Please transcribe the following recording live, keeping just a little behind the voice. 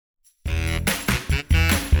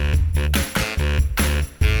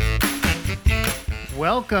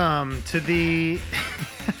Welcome to the...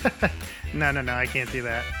 No, I can't do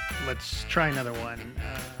that. Let's try another one.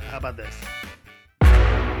 How about this?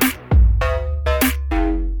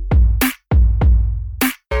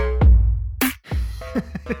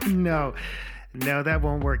 No, that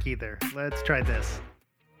won't work either. Let's try this.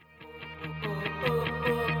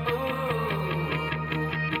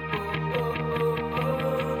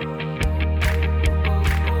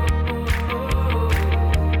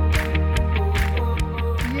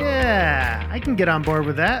 Yeah, I can get on board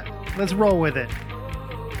with that. Let's roll with it.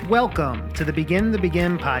 Welcome to the Begin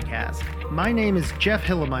podcast. My name is Jeff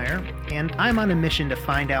Hillemeyer, and I'm on a mission to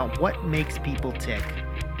find out what makes people tick.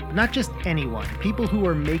 But not just anyone, people who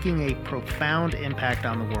are making a profound impact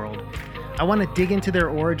on the world. I want to dig into their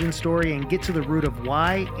origin story and get to the root of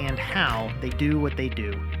why and how they do what they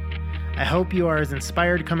do. I hope you are as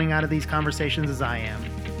inspired coming out of these conversations as I am.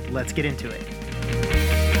 Let's get into it.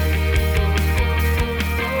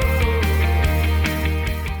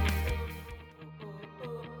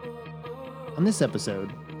 On this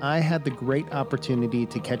episode, I had the great opportunity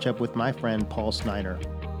to catch up with my friend Paul Snyder.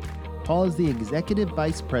 Paul is the Executive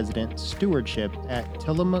Vice President, Stewardship at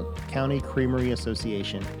Tillamook County Creamery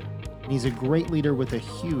Association. And he's a great leader with a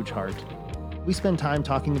huge heart. We spend time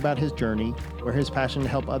talking about his journey, where his passion to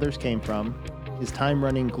help others came from, his time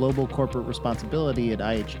running global corporate responsibility at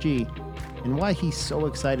IHG, and why he's so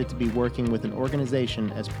excited to be working with an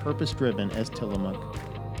organization as purpose-driven as Tillamook.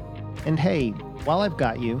 And hey, while I've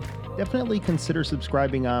got you, definitely consider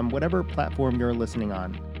subscribing on whatever platform you're listening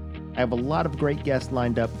on. I have a lot of great guests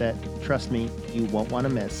lined up that, trust me, you won't want to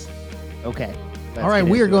miss. Okay. All right,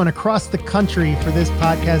 we are going across the country for this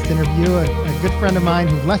podcast interview. A good friend of mine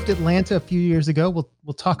who left Atlanta a few years ago.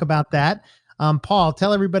 We'll talk about that. Paul,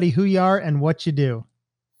 tell everybody who you are and what you do.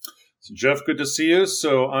 So Jeff, good to see you.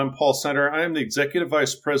 So I'm Paul Snyder. I am the Executive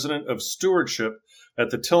Vice President of Stewardship at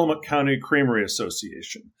the Tillamook County Creamery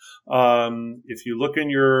Association. If you look in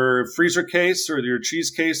your freezer case or your cheese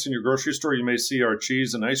case in your grocery store, you may see our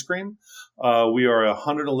cheese and ice cream. We are a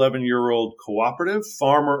 111-year-old cooperative,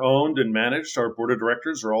 farmer-owned and managed. Our board of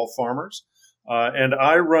directors are all farmers. And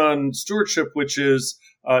I run stewardship, which is,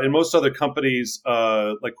 in most other companies,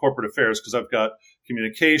 like corporate affairs, because I've got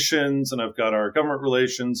communications and I've got our government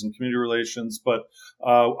relations and community relations. But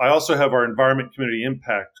I also have our environment community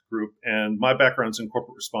impact group, and my background's in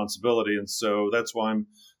corporate responsibility. And so that's why I'm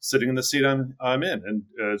sitting in the seat I'm in. And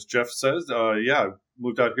as Jeff says, I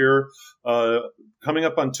moved out here coming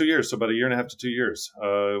up on 2 years, so about a year and a half to 2 years.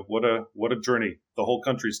 What a journey the whole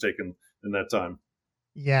country's taken in that time.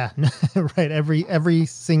 Yeah, right. Every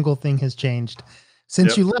single thing has changed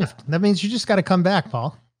since you left. That means you just got to come back,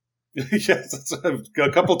 Paul. Yes, a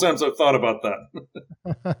couple times I've thought about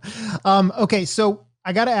that. Okay, so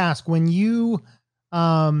I got to ask, when you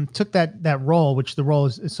took that role, which the role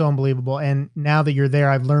is so unbelievable, and now that you're there,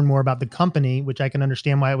 I've learned more about the company, which I can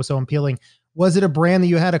understand why it was so appealing. Was it a brand that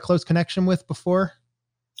you had a close connection with before?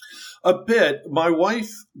 A bit. My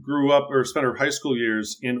wife grew up or spent her high school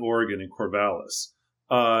years in Oregon, in Corvallis.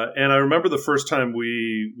 And I remember the first time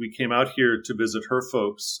we came out here to visit her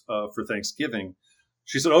folks for Thanksgiving.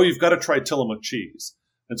 She said, "Oh, you've got to try Tillamook cheese."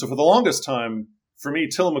 And so for the longest time, for me,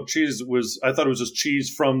 Tillamook cheese I thought it was just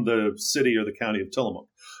cheese from the city or the county of Tillamook.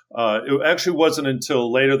 It actually wasn't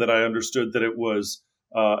until later that I understood that it was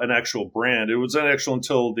an actual brand. It was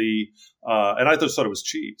until and I just thought it was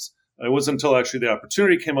cheese. It wasn't until actually the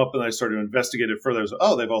opportunity came up and I started to investigate it further. I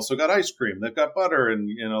was, they've also got ice cream, they've got butter and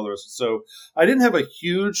all the rest. So I didn't have a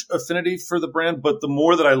huge affinity for the brand, but the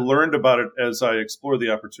more that I learned about it as I explored the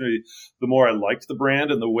opportunity, the more I liked the brand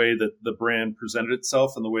and the way that the brand presented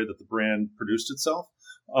itself and the way that the brand produced itself.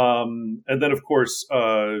 And then, of course,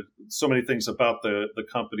 so many things about the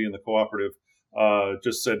company and the cooperative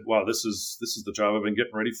just said, wow, this is the job I've been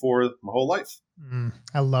getting ready for my whole life.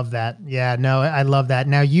 I love that. Yeah, no, I love that.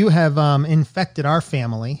 Now you have infected our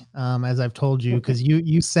family, as I've told you, because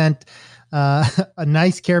you sent a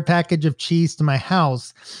nice care package of cheese to my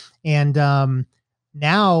house. And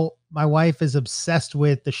now my wife is obsessed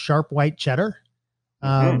with the sharp white cheddar.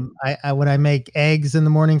 When I make eggs in the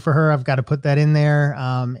morning for her, I've got to put that in there.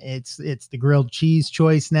 It's the grilled cheese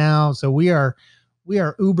choice now. So we are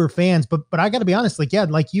uber fans, but I got to be honest, like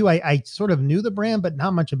you, I sort of knew the brand, but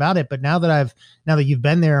not much about it. But now that you've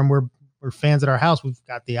been there and we're fans at our house, we've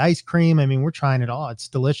got the ice cream. I mean, we're trying it all. It's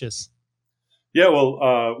delicious. Yeah, well,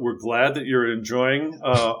 we're glad that you're enjoying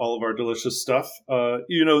all of our delicious stuff.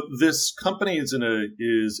 This company is in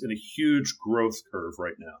a huge growth curve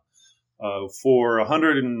right now. For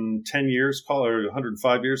 110 years, or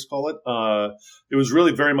 105 years, it was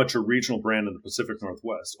really very much a regional brand in the Pacific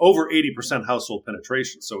Northwest. Over 80% household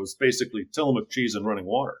penetration, so it was basically Tillamook cheese and running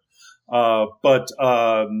water. But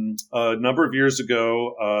a number of years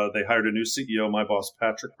ago, they hired a new CEO, my boss,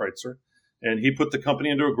 Patrick Kreitzer, and he put the company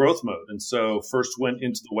into a growth mode. And so first went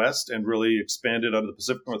into the West and really expanded out of the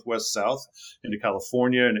Pacific Northwest South into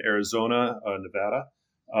California and Arizona, Nevada.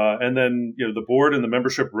 And then, the board and the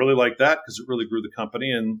membership really liked that because it really grew the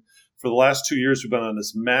company. And for the last 2 years, we've been on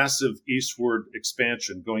this massive eastward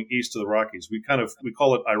expansion going east to the Rockies. We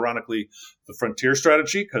call it, ironically, the frontier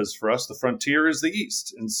strategy, because for us, the frontier is the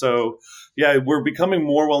East. And so, we're becoming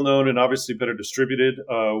more well-known and obviously better distributed.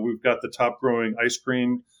 We've got the top growing ice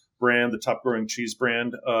cream brand, the top growing cheese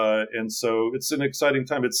brand. And so it's an exciting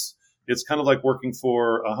time. It's kind of like working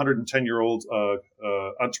for a 110-year-old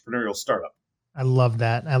entrepreneurial startup. I love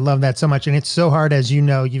that. I love that so much. And it's so hard, as you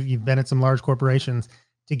know, you've been at some large corporations,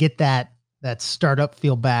 to get that startup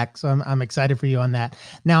feel back. So I'm excited for you on that.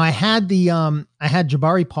 Now I had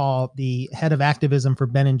Jabari Paul, the head of activism for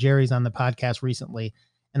Ben and Jerry's, on the podcast recently.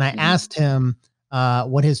 And I asked him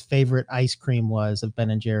what his favorite ice cream was of Ben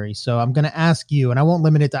and Jerry's. So I'm going to ask you, and I won't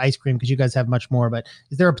limit it to ice cream because you guys have much more, but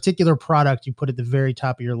is there a particular product you put at the very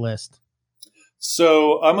top of your list?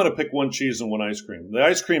 So I'm going to pick one cheese and one ice cream. The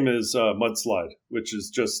ice cream is Mudslide, which is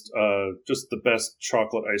just the best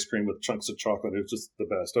chocolate ice cream with chunks of chocolate. It's just the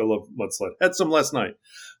best. I love Mudslide. Had some last night.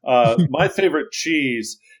 My favorite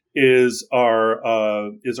cheese is our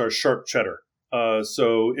sharp cheddar.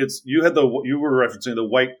 So you were referencing the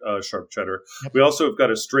white sharp cheddar. Yep. We also have got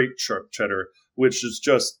a straight sharp cheddar, which is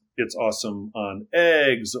it's awesome on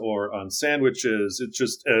eggs or on sandwiches.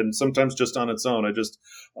 And sometimes just on its own.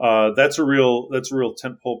 That's a real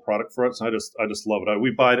tentpole product for us. I just love it.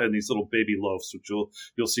 We buy it in these little baby loaves, which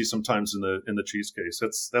you'll see sometimes in the cheese case.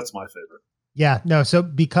 That's my favorite. Yeah, no. So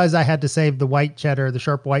because I had to save the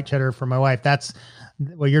sharp white cheddar for my wife, that's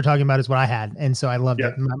what you're talking about is what I had. And so I loved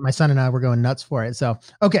it. My son and I were going nuts for it. So,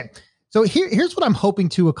 okay. So here's what I'm hoping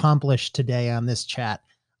to accomplish today on this chat.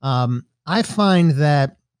 I find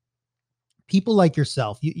that people like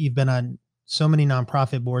yourself, you've been on so many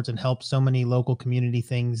nonprofit boards and helped so many local community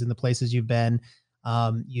things in the places you've been.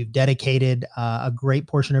 You've dedicated a great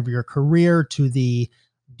portion of your career to the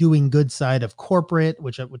doing good side of corporate,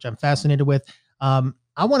 which I'm fascinated with.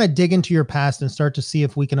 I want to dig into your past and start to see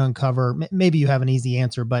if we can uncover, maybe you have an easy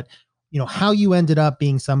answer, but how you ended up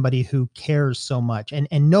being somebody who cares so much.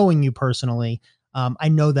 And knowing you personally, I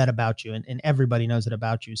know that about you, and everybody knows it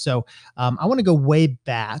about you. So I want to go way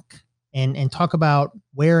back and talk about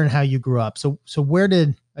where and how you grew up. So where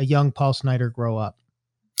did a young Paul Snider grow up?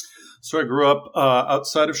 So I grew up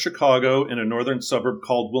outside of Chicago in a northern suburb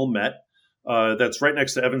called Wilmette. That's right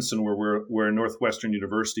next to Evanston, where Northwestern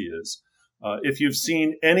University is. If you've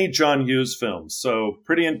seen any John Hughes films, so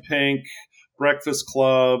Pretty in Pink, Breakfast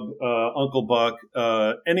Club, Uncle Buck,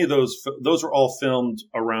 any of those were all filmed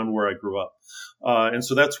around where I grew up. And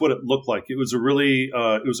so that's what it looked like. It was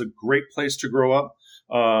a great place to grow up.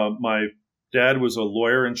 My dad was a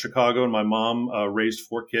lawyer in Chicago, and my mom raised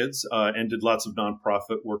 4 kids and did lots of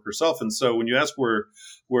nonprofit work herself. And so when you ask where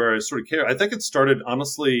I sort of care, I think it started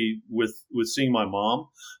honestly with seeing my mom.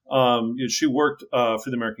 She worked for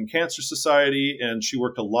the American Cancer Society, and she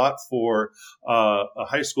worked a lot for a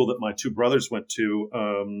high school that my 2 brothers went to,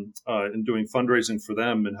 in doing fundraising for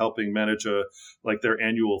them and helping manage their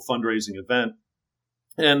annual fundraising event.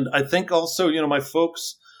 And I think also, my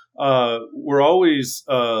folks were always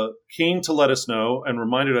keen to let us know and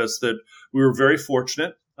reminded us that we were very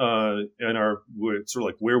fortunate in our sort of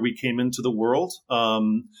like where we came into the world.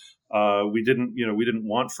 We didn't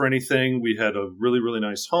want for anything. We had a really, really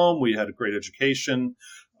nice home. We had a great education.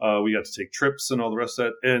 We got to take trips and all the rest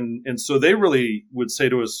of that. And so they really would say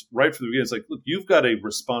to us right from the beginning, it's like, look, you've got a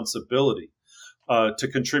responsibility to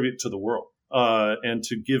contribute to the world and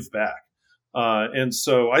to give back. And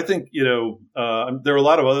so I think, there are a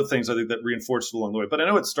lot of other things I think that reinforced it along the way, but I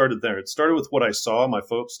know it started there. It started with what I saw my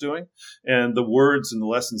folks doing and the words and the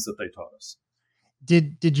lessons that they taught us.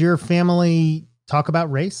 Did your family talk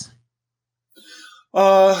about race?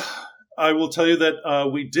 I will tell you that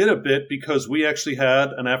we did a bit because we actually had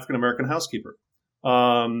an African-American housekeeper.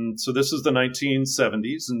 So this is the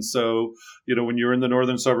 1970s. And so, when you're in the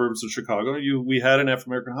northern suburbs of Chicago, we had an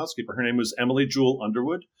African-American housekeeper. Her name was Emily Jewel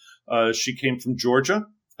Underwood. She came from Georgia,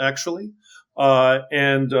 actually.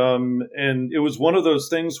 And it was one of those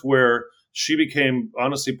things where she became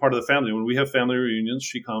honestly part of the family. When we have family reunions,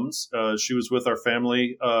 she comes. She was with our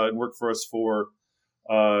family and worked for us for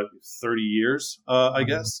 30 years, I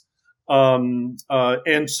guess.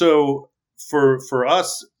 And so for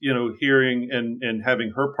us, hearing and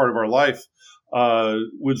having her part of our life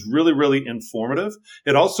was really, really informative.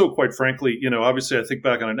 It also, quite frankly, obviously I think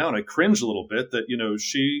back on it now and I cringe a little bit that,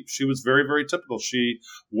 she was very, very typical. She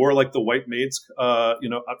wore like the white maid's,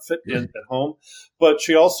 outfit at home, but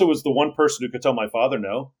she also was the one person who could tell my father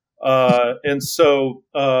no. And so,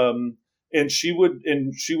 and she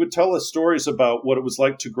would tell us stories about what it was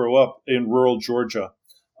like to grow up in rural Georgia.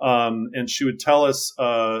 And she would tell us,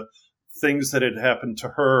 things that had happened to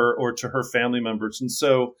her or to her family members. And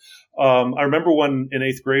so, I remember in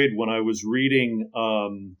 8th grade when I was reading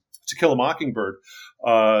To Kill a Mockingbird,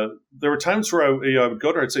 there were times where I would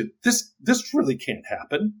go to her and say, this really can't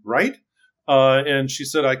happen, right? And she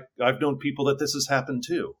said, I've known people that this has happened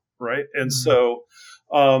to, right? And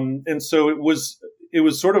mm-hmm. so it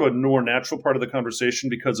was sort of a more natural part of the conversation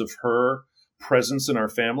because of her presence in our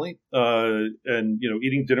family, and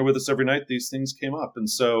eating dinner with us every night. These things came up, and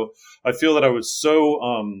so I feel that I was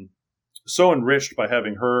so enriched by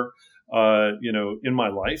having her, in my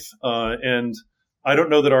life. And I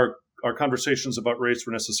don't know that our conversations about race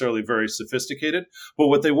were necessarily very sophisticated, but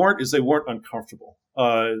what they weren't is they weren't uncomfortable.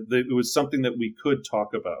 It was something that we could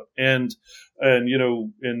talk about, and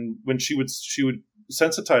when she would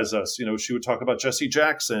sensitize us, she would talk about Jesse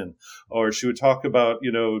Jackson, or she would talk about,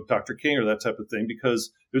 Dr. King or that type of thing,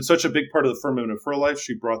 because it was such a big part of the firmament of her life.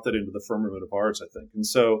 She brought that into the firmament of ours, I think. And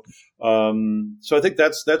so, so I think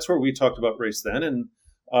that's where we talked about race then. And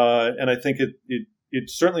I think it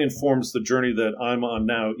certainly informs the journey that I'm on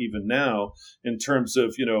now, even now, in terms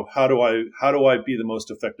of, how do I be the most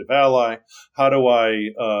effective ally? How do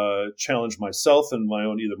I, challenge myself and my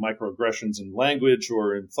own either microaggressions in language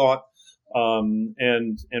or in thought?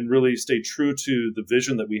 And really stay true to the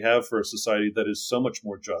vision that we have for a society that is so much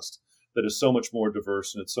more just, that is so much more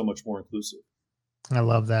diverse, and it's so much more inclusive. I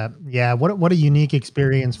love that. Yeah. What a unique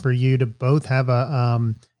experience for you to both have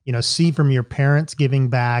a, see from your parents giving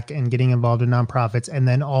back and getting involved in nonprofits, and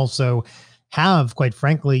then also have, quite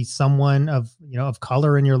frankly, someone of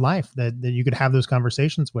color in your life that you could have those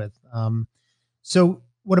conversations with. So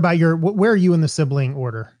what about where are you in the sibling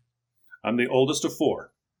order? I'm the oldest of 4.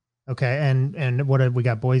 Okay. And what have we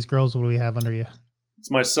got? Boys, girls? What do we have under you?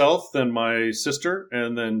 It's myself, then my sister,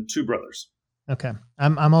 and then 2 brothers. Okay.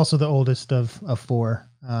 I'm also the oldest of 4.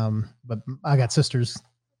 But I got sisters,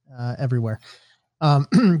 everywhere.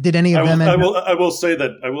 Did any of them? I will say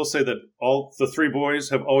that all the 3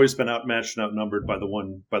 boys have always been outmatched and outnumbered by the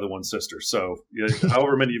one sister. So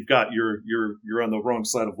however many you've got, you're on the wrong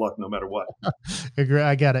side of luck, no matter what.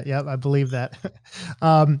 I get it. Yep, I believe that.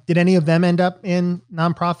 Did any of them end up in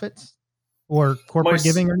nonprofits or corporate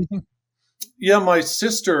giving or anything? Yeah, my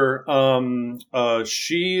sister,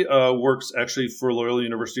 she works actually for Loyola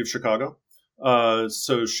University of Chicago.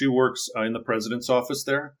 So she works in the president's office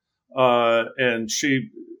there. And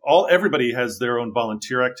everybody has their own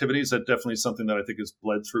volunteer activities. That definitely is something that I think has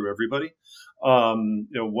bled through everybody.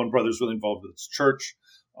 One brother's really involved with his church,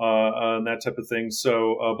 and that type of thing.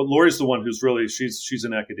 So, but Lori's the one who's really, she's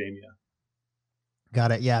in academia.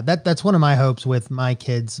 Got it. Yeah. That's one of my hopes with my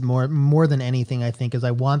kids more than anything, I think, is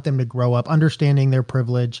I want them to grow up understanding their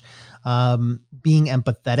privilege, being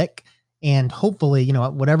empathetic. And hopefully,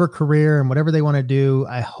 whatever career and whatever they want to do,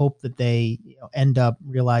 I hope that they end up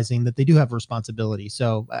realizing that they do have responsibility.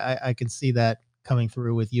 So I can see that coming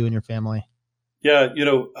through with you and your family. Yeah.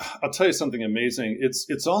 I'll tell you something amazing.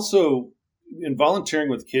 It's also in volunteering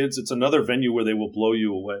with kids. It's another venue where they will blow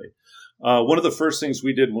you away. One of the first things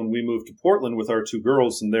we did when we moved to Portland with our 2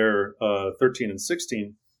 girls, and they're 13 and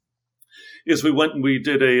 16, is we went and we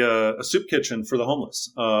did a soup kitchen for the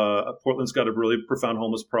homeless. Portland's got a really profound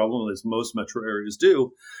homeless problem, as most metro areas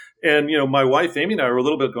do. And, my wife, Amy, and I were a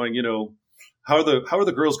little bit going, how are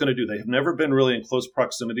the girls going to do? They have never been really in close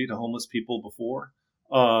proximity to homeless people before.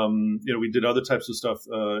 We did other types of stuff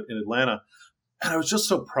in Atlanta, and I was just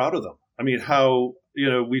so proud of them. I mean, how,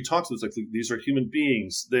 we talked to them, like, these are human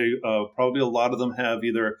beings. They probably a lot of them have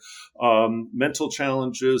either mental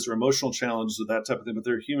challenges or emotional challenges or that type of thing, but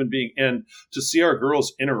they're a human being. And to see our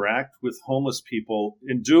girls interact with homeless people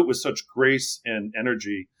and do it with such grace and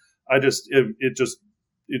energy, it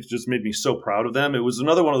just made me so proud of them. It was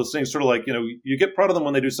another one of those things, sort of like, you get proud of them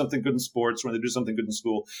when they do something good in sports, when they do something good in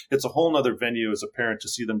school. It's a whole nother venue as a parent to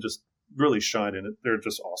see them just really shine in it. They're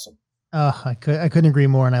just awesome. I couldn't agree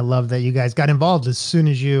more. And I love that you guys got involved as soon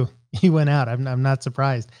as you went out. I'm not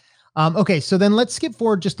surprised. Okay. So then let's skip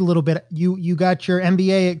forward just a little bit. You got your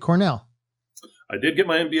MBA at Cornell. I did get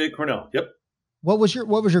my MBA at Cornell. Yep. What was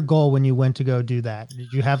your goal when you went to go do that?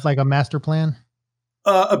 Did you have like a master plan?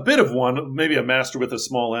 A bit of one, maybe a master with a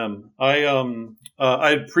small m. I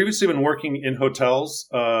had previously been working in hotels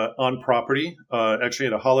on property, actually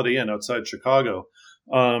at a Holiday Inn outside Chicago.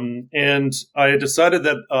 And I had decided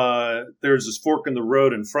that there's this fork in the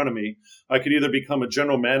road in front of me. I could either become a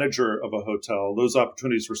general manager of a hotel. Those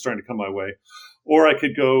opportunities were starting to come my way. Or I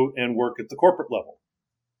could go and work at the corporate level.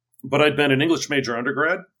 But I'd been an English major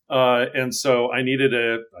undergrad. And so I needed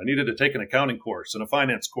to take an accounting course and a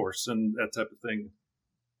finance course and that type of thing.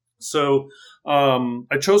 So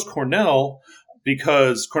I chose Cornell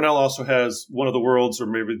because Cornell also has one of the world's, or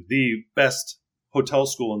maybe the best hotel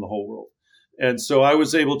school in the whole world. And so I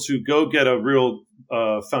was able to go get a real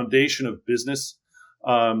foundation of business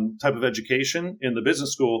type of education in the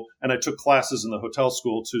business school. And I took classes in the hotel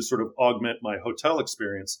school to sort of augment my hotel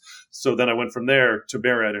experience. So then I went from there to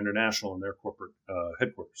Marriott International in their corporate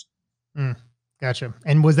headquarters. Gotcha.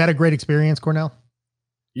 And was that a great experience, Cornell?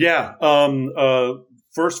 Yeah.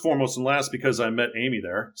 First, foremost, and last, because I met Amy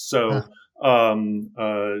there. So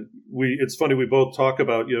it's funny, we both talk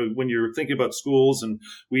about, when you're thinking about schools, and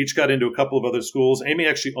we each got into a couple of other schools. Amy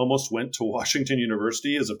actually almost went to Washington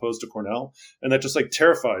University as opposed to Cornell. And that just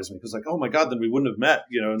terrifies me because oh my God, then we wouldn't have met,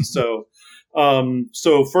 and so,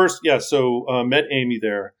 met Amy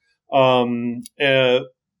there.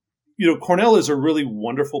 Cornell is a really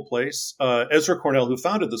wonderful place. Ezra Cornell, who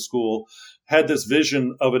founded the school, had this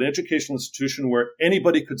vision of an educational institution where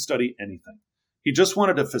anybody could study anything. He just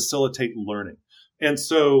wanted to facilitate learning. And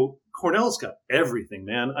so Cornell's got everything,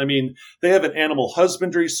 man. I mean, they have an animal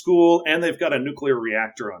husbandry school and they've got a nuclear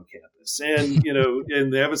reactor on campus. And,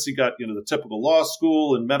 and they obviously got, the typical law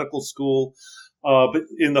school and medical school. But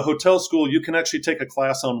in the hotel school, you can actually take a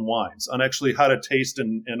class on wines, on actually how to taste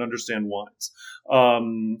and understand wines.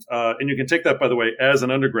 And you can take that, by the way, as an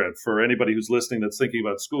undergrad for anybody who's listening that's thinking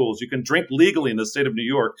about schools. You can drink legally in the state of New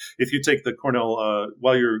York if you take the Cornell,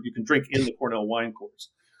 you can drink in the Cornell wine course.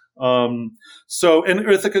 And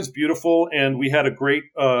Ithaca's beautiful, and we had a great,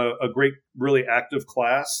 really active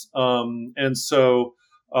class. Really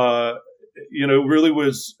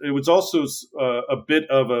it was also a bit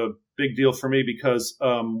of a big deal for me because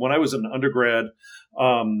when I was an undergrad,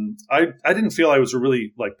 I didn't feel I was a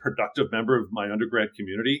really productive member of my undergrad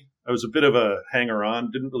community. I was a bit of a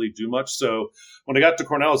hanger-on, didn't really do much. So when I got to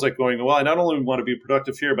Cornell, I was going, well, I not only want to be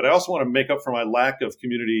productive here, but I also want to make up for my lack of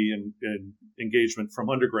community and engagement from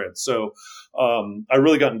undergrad. So I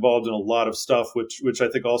really got involved in a lot of stuff, which I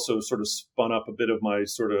think also sort of spun up a bit of my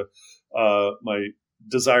sort of my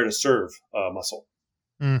desire to serve muscle.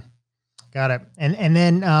 Got it. And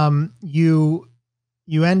then you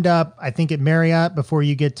end up, I think, at Marriott before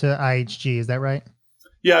you get to IHG. Is that right?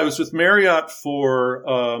 Yeah, I was with Marriott for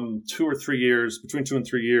 2 or 3 years, between 2 and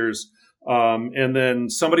 3 years. And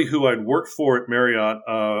then somebody who I'd worked for at Marriott,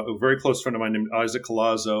 a very close friend of mine named Isaac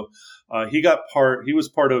Collazo, he was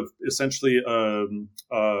part of essentially a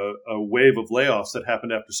wave of layoffs that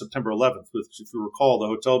happened after September 11th, which, if you recall, the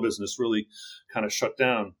hotel business really kind of shut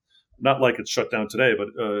down. Not like it's shut down today, but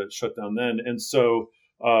shut down then. And so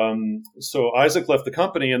Isaac left the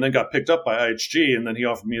company and then got picked up by IHG, and then he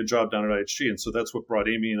offered me a job down at IHG. And so that's what brought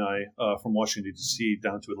Amy and I from Washington, D.C.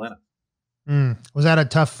 down to Atlanta. Was that a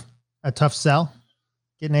tough sell,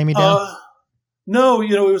 getting Amy down? No,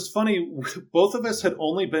 it was funny. Both of us had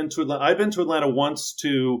only been to Atlanta. I'd been to Atlanta once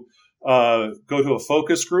to go to a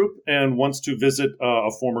focus group and once to visit a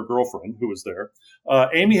former girlfriend who was there.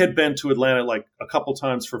 Amy had been to Atlanta a couple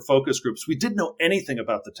times for focus groups. We didn't know anything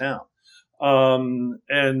about the town. And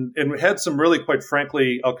we had some really, quite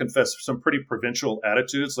frankly, I'll confess, some pretty provincial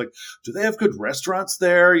attitudes. Do they have good restaurants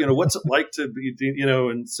there? What's it like to be,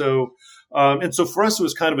 and so for us, it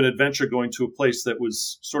was kind of an adventure going to a place that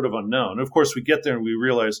was sort of unknown. And of course, we get there and we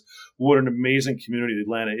realize what an amazing community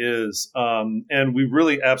Atlanta is. And we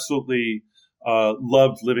really absolutely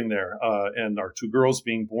loved living there, and our 2 girls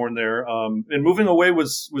being born there. And moving away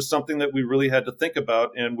was something that we really had to think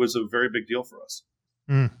about and was a very big deal for us.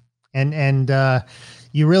 And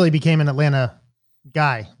you really became an Atlanta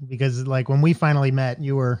guy because when we finally met,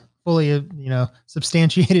 you were fully,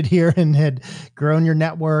 substantiated here and had grown your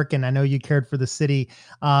network. And I know you cared for the city.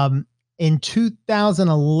 In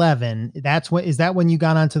 2011, is that when you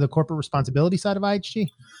got onto the corporate responsibility side of IHG?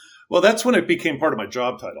 Well, that's when it became part of my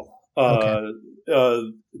job title. Okay.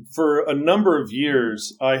 For a number of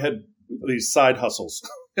years, I had these side hustles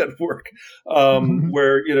at work,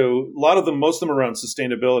 where, most of them around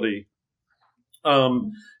sustainability.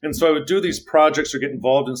 And so I would do these projects or get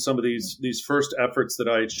involved in some of these first efforts that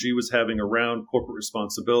IHG was having around corporate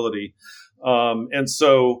responsibility. And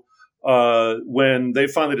so when they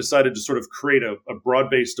finally decided to sort of create a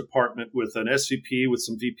broad-based department with an SVP with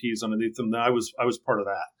some VPs underneath them. I was part of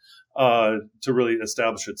that to really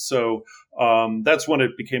establish it. So that's when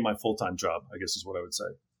it became my full-time job, I guess is what I would say.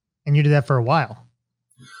 And you did that for a while.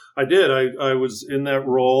 I did. I was in that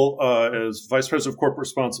role as Vice President of Corporate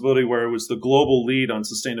Responsibility, where it was the global lead on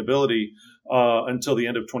sustainability until the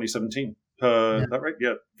end of 2017. Is that right?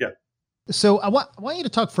 Yeah. So I want you to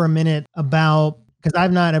talk for a minute about, because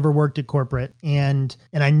I've not ever worked at corporate, and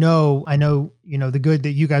I know the good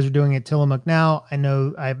that you guys are doing at Tillamook now. I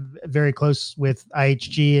know I'm very close with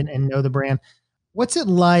IHG and know the brand. What's it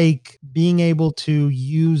like being able to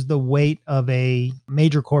use the weight of a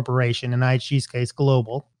major corporation, in IHG's case,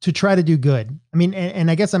 global, to try to do good? I mean,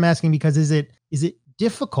 and I guess I'm asking because is it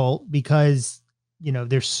difficult because,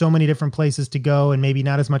 there's so many different places to go and maybe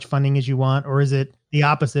not as much funding as you want, or is it the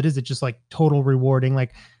opposite? Is it just like total rewarding?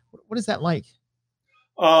 Like, what is that like?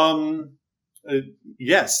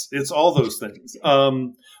 Yes, it's all those things.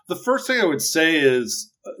 The first thing I would say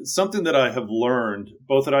is something that I have learned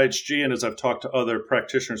both at IHG and as I've talked to other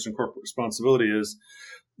practitioners in corporate responsibility is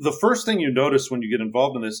the first thing you notice when you get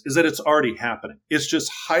involved in this is that it's already happening. It's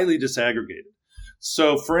just highly disaggregated.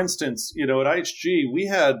 So for instance, at IHG, we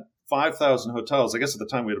had 5,000 hotels. I guess at the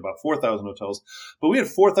time we had about 4,000 hotels, but we had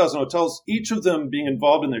 4,000 hotels, each of them being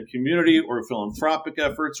involved in their community or philanthropic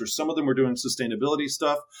efforts, or some of them were doing sustainability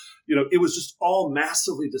stuff. It was just all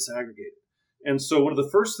massively disaggregated. And so one of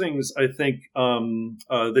the first things I think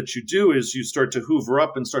that you do is you start to hoover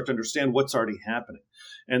up and start to understand what's already happening.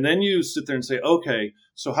 And then you sit there and say, okay,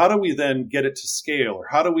 so how do we then get it to scale? Or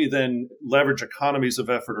how do we then leverage economies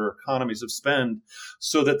of effort or economies of spend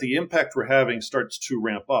so that the impact we're having starts to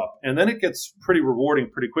ramp up? And then it gets pretty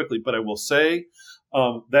rewarding pretty quickly. But I will say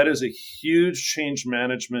that is a huge change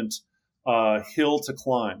management hill to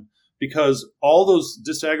climb, because all those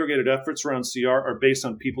disaggregated efforts around CR are based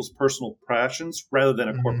on people's personal passions rather than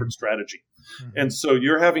a corporate strategy. And so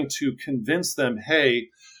you're having to convince them, hey,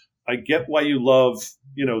 I get why you love,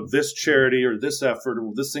 this charity or this effort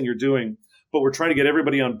or this thing you're doing, but we're trying to get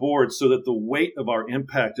everybody on board so that the weight of our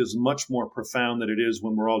impact is much more profound than it is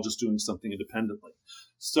when we're all just doing something independently.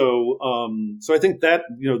 So I think that,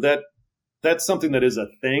 that's something that is a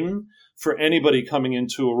thing for anybody coming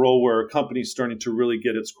into a role where a company's starting to really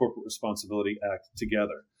get its corporate responsibility act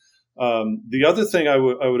together. The other thing I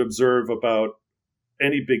would observe about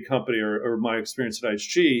any big company or my experience at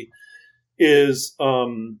IHG is,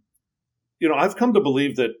 I've come to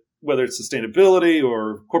believe that whether it's sustainability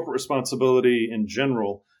or corporate responsibility in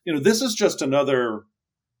general, this is just another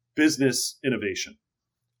business innovation.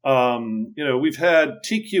 We've had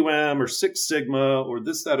TQM or Six Sigma or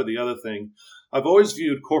this, that, or the other thing. I've always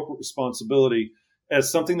viewed corporate responsibility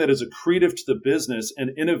as something that is accretive to the business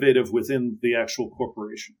and innovative within the actual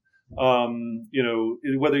corporation.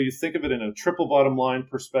 Whether you think of it in a triple bottom line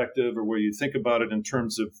perspective or where you think about it in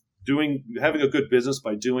terms of having a good business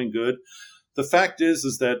by doing good, the fact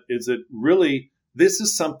is that really this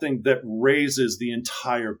is something that raises the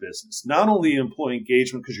entire business, not only employee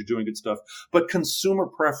engagement because you're doing good stuff, but consumer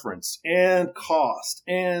preference and cost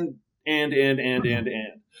and. And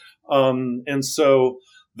so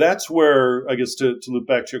that's where, I guess, to loop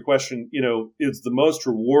back to your question, it's the most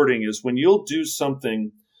rewarding is when you'll do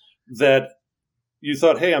something that you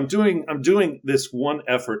thought, hey, I'm doing this one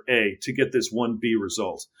effort A to get this one B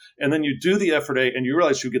result. And then you do the effort A and you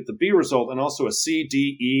realize you get the B result and also a C, D,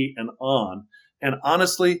 E, and on. And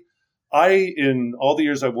honestly, in all the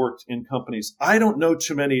years I've worked in companies, I don't know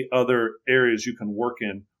too many other areas you can work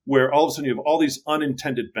in where all of a sudden you have all these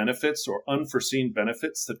unintended benefits or unforeseen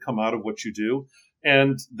benefits that come out of what you do.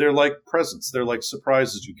 And they're like presents. They're like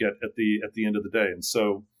surprises you get at the end of the day. And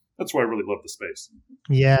so that's why I really love the space.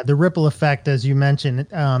 Yeah, the ripple effect, as you mentioned,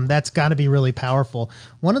 that's got to be really powerful.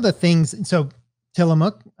 One of the things, so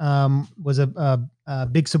Tillamook was a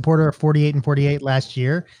big supporter of 48 and 48 last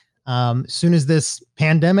year. As soon as this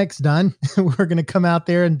pandemic's done, we're going to come out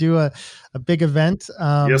there and do a big event.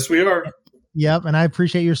 Yes, we are. Yep. And I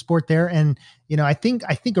appreciate your support there. And, I think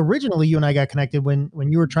originally you and I got connected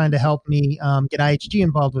when you were trying to help me get IHG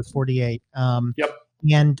involved with 48. Yep.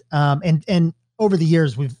 And over the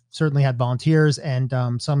years, we've certainly had volunteers and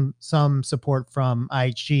some support from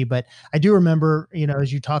IHG. But I do remember,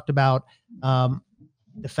 as you talked about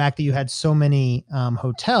the fact that you had so many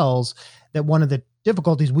hotels, that one of the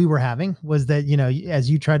difficulties we were having was that, as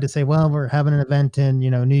you tried to say, well, we're having an event in,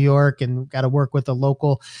 New York and got to work with a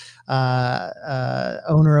local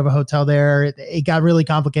owner of a hotel there. It got really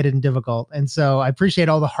complicated and difficult. And so I appreciate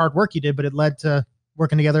all the hard work you did, but it led to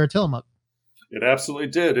working together at Tillamook. It absolutely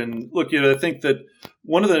did. And look, I think that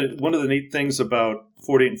one of the neat things about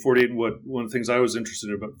 48 and 48, and one of the things I was interested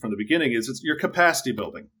in about from the beginning is it's your capacity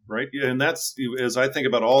building, right? And that's, as I think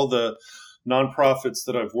about all the nonprofits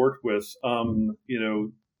that I've worked with,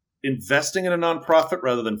 investing in a nonprofit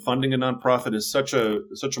rather than funding a nonprofit is such a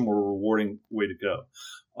more rewarding way to go.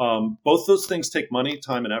 Both those things take money,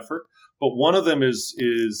 time, and effort, but one of them is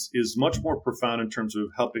much more profound in terms of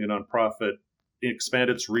helping a nonprofit expand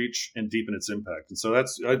its reach and deepen its impact. And so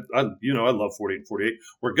that's, I love 48 and 48.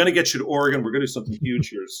 We're going to get you to Oregon. We're going to do something huge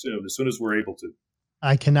here as soon as we're able to.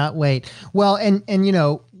 I cannot wait. Well, and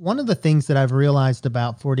one of the things that I've realized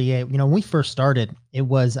about 48, when we first started, it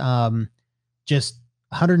was just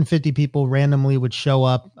 150 people randomly would show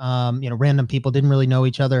up. Random people didn't really know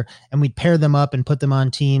each other, and we'd pair them up and put them on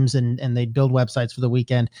teams, and they'd build websites for the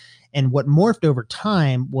weekend. And what morphed over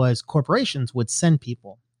time was corporations would send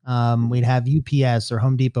people. We'd have UPS or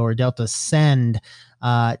Home Depot or Delta send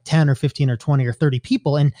 10 or 15 or 20 or 30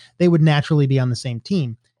 people, and they would naturally be on the same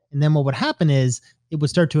team. And then what would happen is it would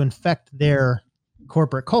start to infect their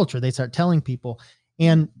corporate culture. They start telling people.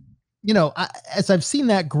 And, as I've seen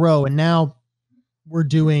that grow, and now we're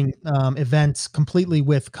doing events completely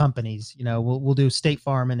with companies, we'll do State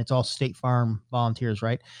Farm, and it's all State Farm volunteers,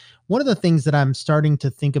 right? One of the things that I'm starting to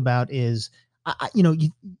think about is,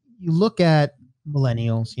 you look at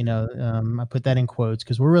millennials, I put that in quotes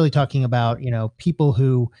because we're really talking about, people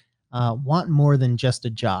who want more than just a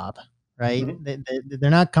job, right? Mm-hmm. They're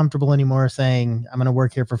not comfortable anymore saying, I'm going to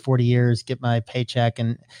work here for 40 years, get my paycheck,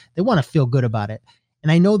 and they want to feel good about it.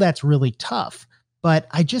 And I know that's really tough, but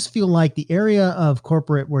I just feel like the area of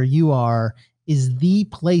corporate where you are is the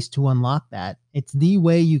place to unlock that. It's the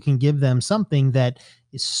way you can give them something that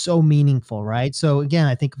is so meaningful, right? So again,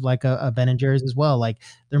 I think of like a Ben and Jerry's as well. Like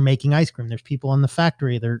they're making ice cream. There's people in the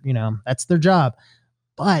factory. That's their job,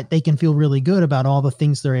 but they can feel really good about all the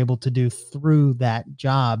things they're able to do through that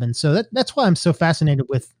job. And so that's why I'm so fascinated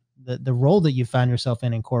with the role that you found yourself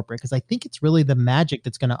in corporate, because I think it's really the magic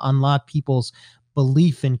that's going to unlock people's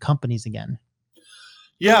belief in companies again.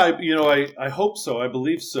 Yeah, I hope so. I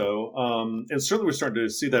believe so. And certainly we're starting to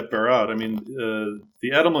see that bear out. I mean,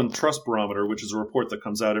 the Edelman Trust Barometer, which is a report that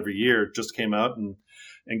comes out every year, just came out. And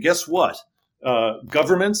guess what?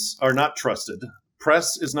 Governments are not trusted.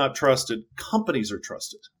 Press is not trusted. Companies are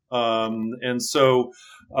trusted. One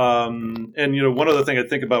other thing I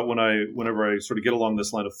think about whenever I sort of get along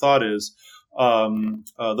this line of thought is,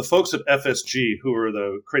 the folks at FSG, who are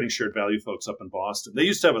the Creating Shared Value folks up in Boston, they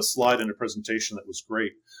used to have a slide in a presentation that was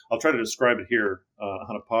great. I'll try to describe it here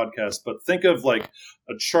on a podcast, but think of like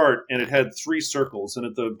a chart, and it had 3 circles, and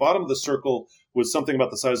at the bottom of the circle was something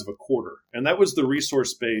about the size of a quarter, and that was the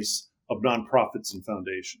resource base of nonprofits and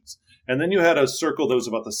foundations. And then you had a circle that was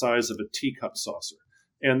about the size of a teacup saucer,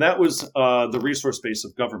 and that was the resource base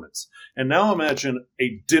of governments. And now imagine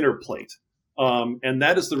a dinner plate. And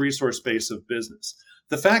that is the resource base of business.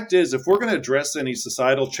 The fact is, if we're going to address any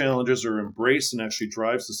societal challenges or embrace and actually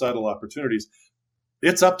drive societal opportunities,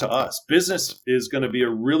 it's up to us. Business is going to be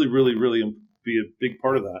really, really, really be a big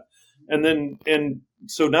part of that. And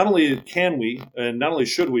so not only can we, and not only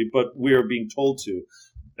should we, but we are being told to,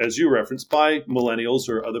 as you referenced, by millennials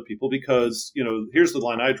or other people, because, here's the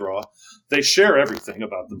line I draw. They share everything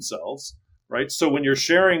about themselves. Right. So when you're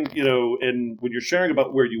sharing, and when you're sharing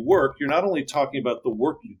about where you work, you're not only talking about the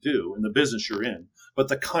work you do and the business you're in, but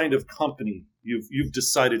the kind of company you've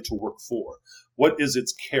decided to work for. What is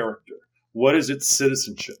its character? What is its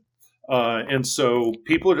citizenship? And so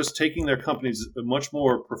people are just taking their companies much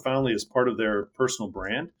more profoundly as part of their personal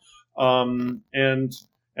brand. And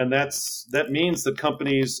that means that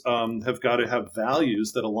companies have got to have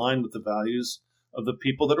values that align with the values of the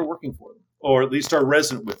people that are working for them, or at least are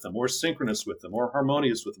resonant with them, or synchronous with them, or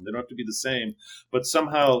harmonious with them. They don't have to be the same, but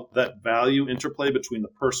somehow that value interplay between the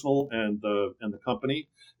personal and the company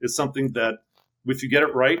is something that, if you get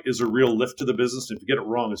it right, is a real lift to the business, and if you get it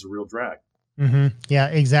wrong, is a real drag. Mm-hmm. Yeah,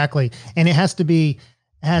 exactly. And it has to be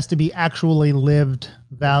actually lived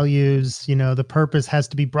values. The purpose has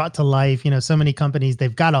to be brought to life. So many companies,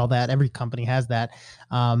 they've got all that. Every company has that,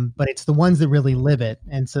 but it's the ones that really live it.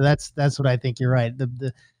 And so that's what I think. You're right.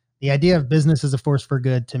 The idea of business as a force for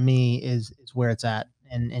good, to me, is where it's at,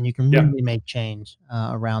 and you can really make change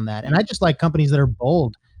around that. And I just like companies that are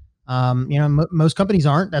bold. Most companies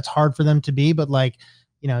aren't. That's hard for them to be. But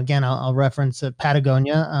again, I'll reference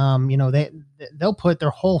Patagonia. They'll put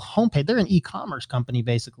their whole homepage. They're an e-commerce company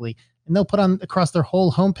basically, and they'll put on across their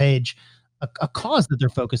whole homepage a cause that they're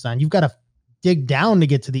focused on. You've got to dig down to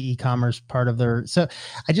get to the e-commerce part of their. So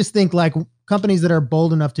I just think like companies that are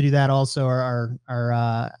bold enough to do that also are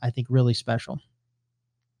I think really special.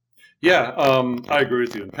 Yeah, I agree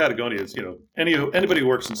with you. And Patagonia is, anybody who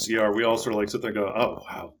works in CR, we all sort of like sit there and go, oh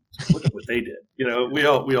wow, look at what they did. We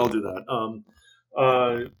all do that.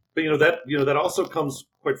 But that also comes,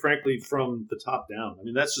 quite frankly, from the top down. I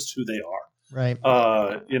mean, that's just who they are. Right.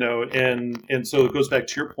 And so it goes back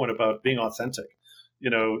to your point about being authentic.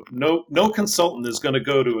 No consultant is going to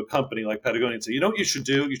go to a company like Patagonia and say, you know what you should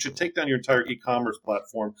do? You should take down your entire e-commerce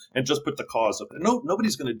platform and just put the cause up there. No,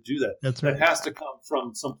 nobody's going to do that. That's right. That has to come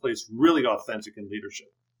from someplace really authentic in leadership.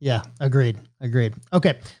 Yeah, agreed.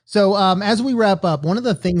 Okay. So as we wrap up, one of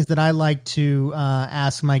the things that I like to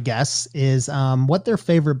ask my guests is what their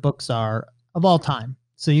favorite books are of all time.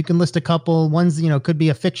 So you can list a couple. One's, could be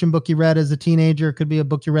a fiction book you read as a teenager, could be a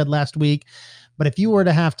book you read last week. But if you were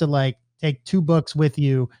to have to take two books with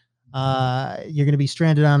you, you're going to be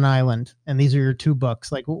stranded on an island, and these are your two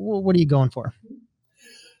books. Like, what are you going for?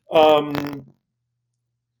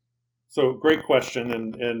 So great question,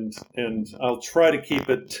 and I'll try to keep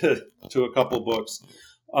it to a couple books.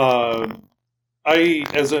 I,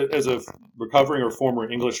 as a recovering or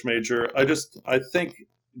former English major, I think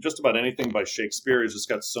just about anything by Shakespeare has just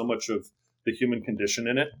got so much of the human condition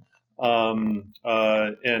in it.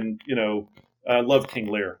 I love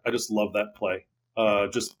King Lear. I just love that play.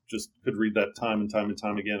 Just could read that time and time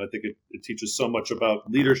again. I think it teaches so much about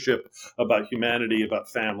leadership, about humanity, about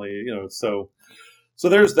family. So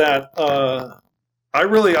there's that.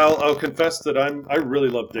 I'll confess that I really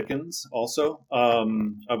love Dickens also.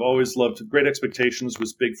 I've always loved Great Expectations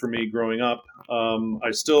was big for me growing up.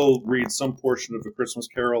 I still read some portion of A Christmas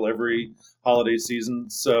Carol every holiday season.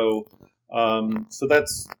 So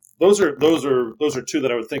those are two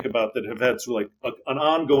that I would think about that have had sort of like an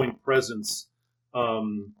ongoing presence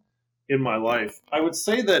in my life. I would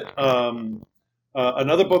say that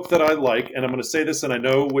another book that I like, and I'm going to say this, and I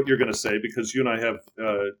know what you're going to say because you and I have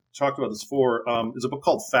talked about this before, is a book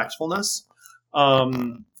called Factfulness.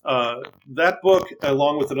 That book,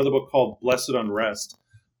 along with another book called Blessed Unrest,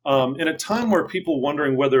 in a time where people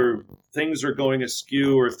wondering whether things are going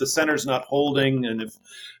askew or if the center's not holding and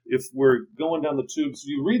if we're going down the tubes,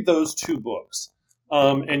 you read those two books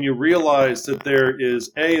and you realize that there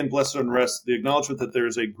is, in Blessed Unrest, the acknowledgement that there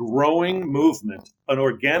is a growing movement, an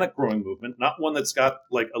organic growing movement, not one that's got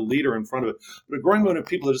like a leader in front of it, but a growing movement of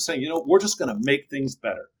people that are saying, we're just going to make things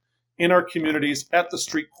better in our communities, at the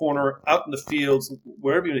street corner, out in the fields,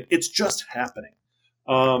 wherever it's just happening.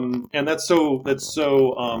 And that's so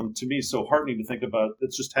to me so heartening to think about.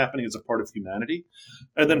 It's just happening as a part of humanity.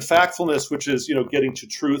 And then Factfulness, which is getting to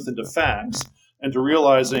truth and to facts and to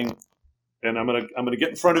realizing, and I'm gonna get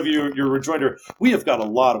in front of you, your rejoinder. We have got a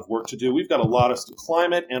lot of work to do. We've got a lot of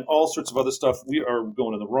climate and all sorts of other stuff. We are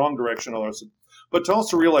going in the wrong direction. But to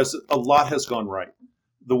also realize that a lot has gone right.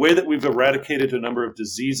 The way that we've eradicated a number of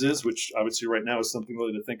diseases, which obviously right now is something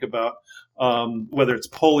really to think about, whether it's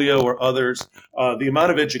polio or others, the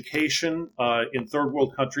amount of education in third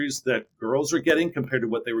world countries that girls are getting compared to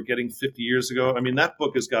what they were getting 50 years ago. I mean, that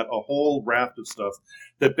book has got a whole raft of stuff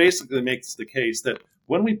that basically makes the case that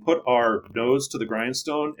when we put our nose to the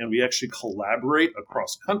grindstone and we actually collaborate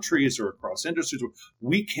across countries or across industries,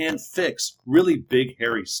 we can fix really big,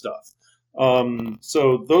 hairy stuff.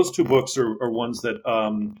 So those two books are ones that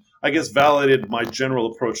I guess validated my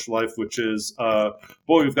general approach to life, which is,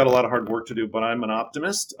 we've got a lot of hard work to do, but I'm an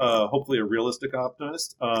optimist, hopefully a realistic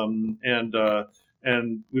optimist, and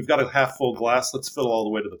we've got a half full glass. Let's fill all the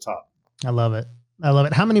way to the top. I love it.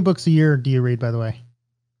 How many books a year do you read, by the way?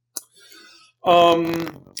 You're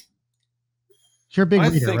a big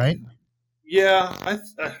reader, right? Yeah,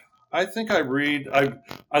 I think I read.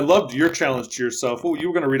 I loved your challenge to yourself. Oh, you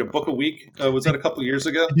were going to read a book a week. Was that a couple of years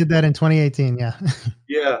ago? I did that in 2018. Yeah.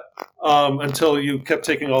 Yeah. Until you kept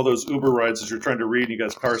taking all those Uber rides as you're trying to read, and you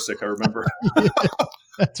got car sick. I remember. Yeah,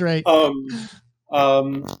 that's right. I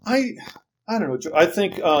don't know. I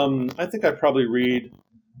think I probably read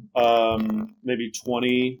maybe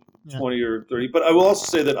 20 or 30. But I will also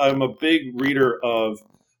say that I'm a big reader of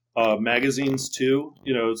magazines too,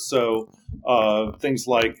 so things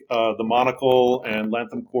like the Monocle and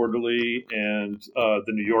Latham Quarterly and the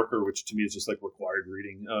New Yorker, which to me is just like required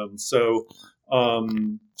reading. So I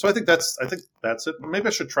think that's it. Maybe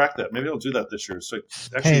I should track that. Maybe I'll do that this year. So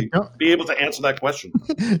actually be able to answer that question.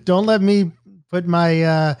 Don't let me put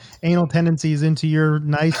my anal tendencies into your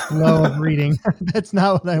nice flow of reading. That's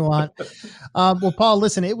not what I want. Well, Paul,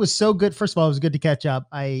 listen, it was so good. First of all, it was good to catch up.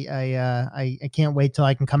 I can't wait till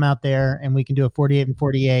I can come out there and we can do a 48 and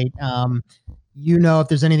 48. If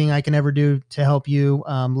there's anything I can ever do to help you,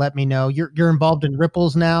 let me know. You're involved in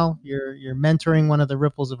Ripples now. You're mentoring one of the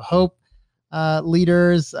Ripples of Hope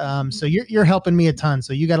leaders. So you're helping me a ton.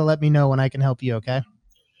 So you got to let me know when I can help you. Okay.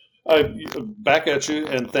 Back at you,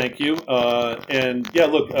 and thank you. And yeah,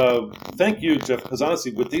 look, thank you, Jeff, because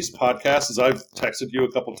honestly, with these podcasts, as I've texted you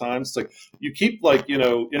a couple times, it's like you keep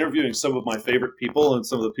interviewing some of my favorite people and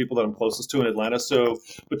some of the people that I'm closest to in Atlanta. So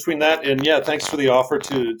between that and yeah, thanks for the offer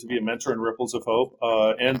to be a mentor in Ripples of Hope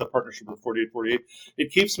and the partnership with 4848.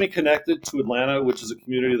 It keeps me connected to Atlanta, which is a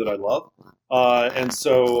community that I love. And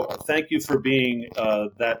so thank you for being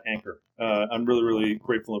that anchor. I'm really, really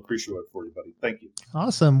grateful and appreciative for you, buddy. Thank you.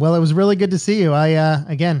 Awesome. Well, it was really good to see you.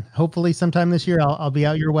 Again, hopefully sometime this year, I'll be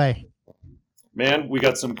out your way. Man, we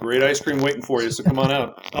got some great ice cream waiting for you. So come on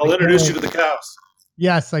out. I'll introduce you to the cows.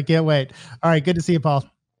 Yes, I can't wait. All right. Good to see you, Paul.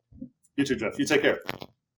 You too, Jeff. You take care.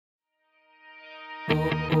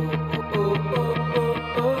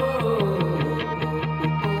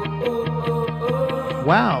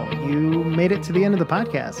 Wow, you made it to the end of the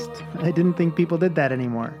podcast. I didn't think people did that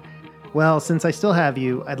anymore. Well, since I still have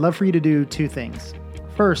you, I'd love for you to do two things.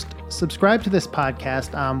 First, subscribe to this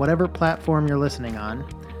podcast on whatever platform you're listening on.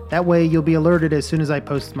 That way you'll be alerted as soon as I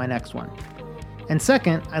post my next one. And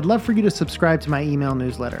second, I'd love for you to subscribe to my email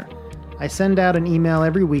newsletter. I send out an email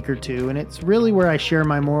every week or two, and it's really where I share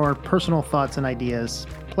my more personal thoughts and ideas.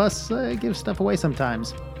 Plus, I give stuff away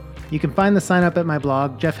sometimes. You can find the sign up at my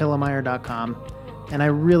blog, jeffhillemeyer.com, and I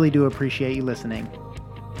really do appreciate you listening.